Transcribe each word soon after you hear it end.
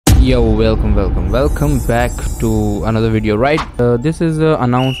Yo, welcome back to another video, right? This is a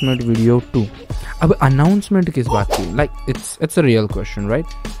announcement video too. अब announcement किस बात की? Like it's a real question, right?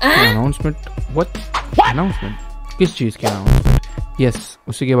 Announcement, what? Announcement किस चीज़ की announcement? Yes,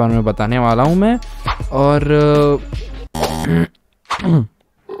 उसी के बारे में बताने वाला हूँ मैं। और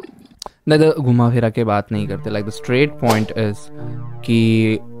घुमा फिरा के बात नहीं करते। Like the straight point is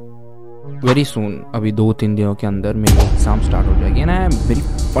कि वेरी सून, अभी 2-3 दिनों के अंदर मेरी एग्ज़ाम स्टार्ट हो जाएगी ना। मेरी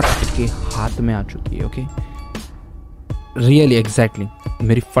फट के हाथ में आ चुकी है। ओके, रियली एग्जैक्टली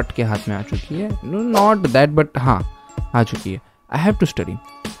मेरी फट के हाथ में आ चुकी है। नॉट दैट बट हाँ, आ चुकी है। I have to study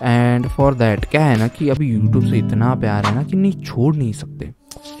and for that क्या है ना कि अभी यूट्यूब से इतना प्यार है ना कि नहीं छोड़ नहीं सकते।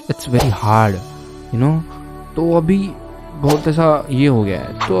 It's very hard you know. तो अभी बहुत ऐसा ये हो गया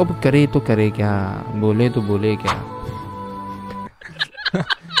है, तो अब करे तो करे क्या, बोले तो बोले क्या।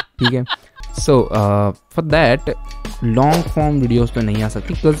 ठीक है। So for that long form videos तो नहीं आ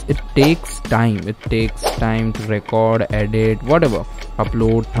सकती because it takes time to record, edit, whatever,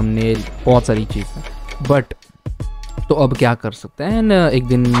 upload, thumbnail, बहुत सारी चीज़ें। बट तो अब क्या कर सकते हैं। एंड एक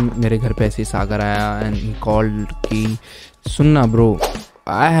दिन मेरे घर पे ऐसे सागर आया एंड ही कॉल्ड कि सुनना bro,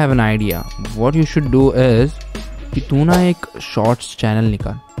 I have an idea, what you should do is कि तू ना एक शॉर्ट्स चैनल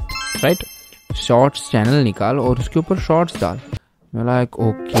निकाल, राइट? शॉर्ट्स चैनल निकाल और उसके ऊपर शॉर्ट्स डाल। मैं like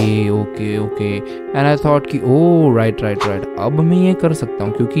okay and I thought कि ओ राइट अब मैं ये कर सकता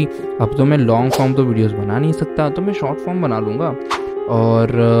हूँ, क्योंकि अब तो मैं लॉन्ग फॉर्म तो वीडियोस बना नहीं सकता, तो मैं शॉर्ट फॉर्म बना लूँगा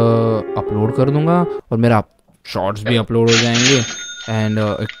और अपलोड कर दूँगा और मेरा शॉर्ट्स भी अपलोड हो जाएंगे and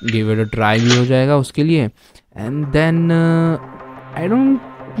give it a try भी हो जाएगा उसके लिए। And then I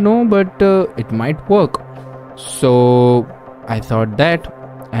don't know but it might work. So I thought that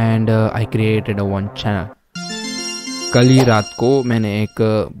and I created a one channel. कल ही रात को मैंने एक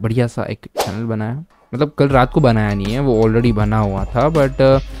बढ़िया सा एक चैनल बनाया। मतलब कल रात को बनाया नहीं है, वो ऑलरेडी बना हुआ था, बट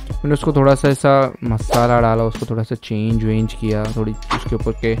मैंने उसको थोड़ा सा ऐसा मसाला डाला, उसको थोड़ा सा चेंज किया, थोड़ी उसके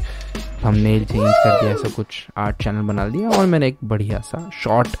ऊपर के थंबनेल चेंज कर दिया, ऐसा कुछ आर्ट चैनल बना दिया और मैंने एक बढ़िया सा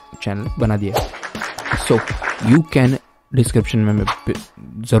शॉर्ट चैनल बना दिया। सो यू कैन डिस्क्रिप्शन में मैं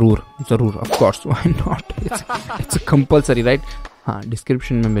ज़रूर of course, why not, it's compulsory right. हाँ,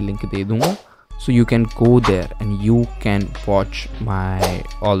 डिस्क्रिप्शन में मैं लिंक दे दूँगा। So you can go there and you can watch my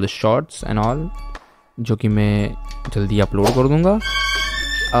all the shorts and all, जो कि मैं जल्दी अपलोड कर दूँगा।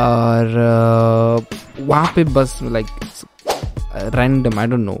 और वहाँ पे बस like random, I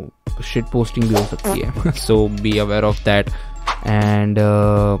don't know, shit posting भी हो सकती है। सो be aware of that and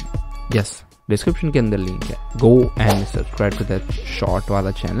yes, description के अंदर लिंक है, go and subscribe to that short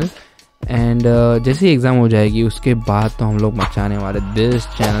वाला चैनल। एंड जैसे ही एग्ज़ाम हो जाएगी उसके बाद तो हम लोग मचाने वाले। This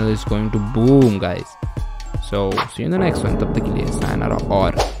channel is going to boom guys. So C you in the next one. तब तक के लिए सायनारा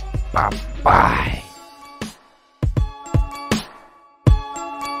और बाय बाय।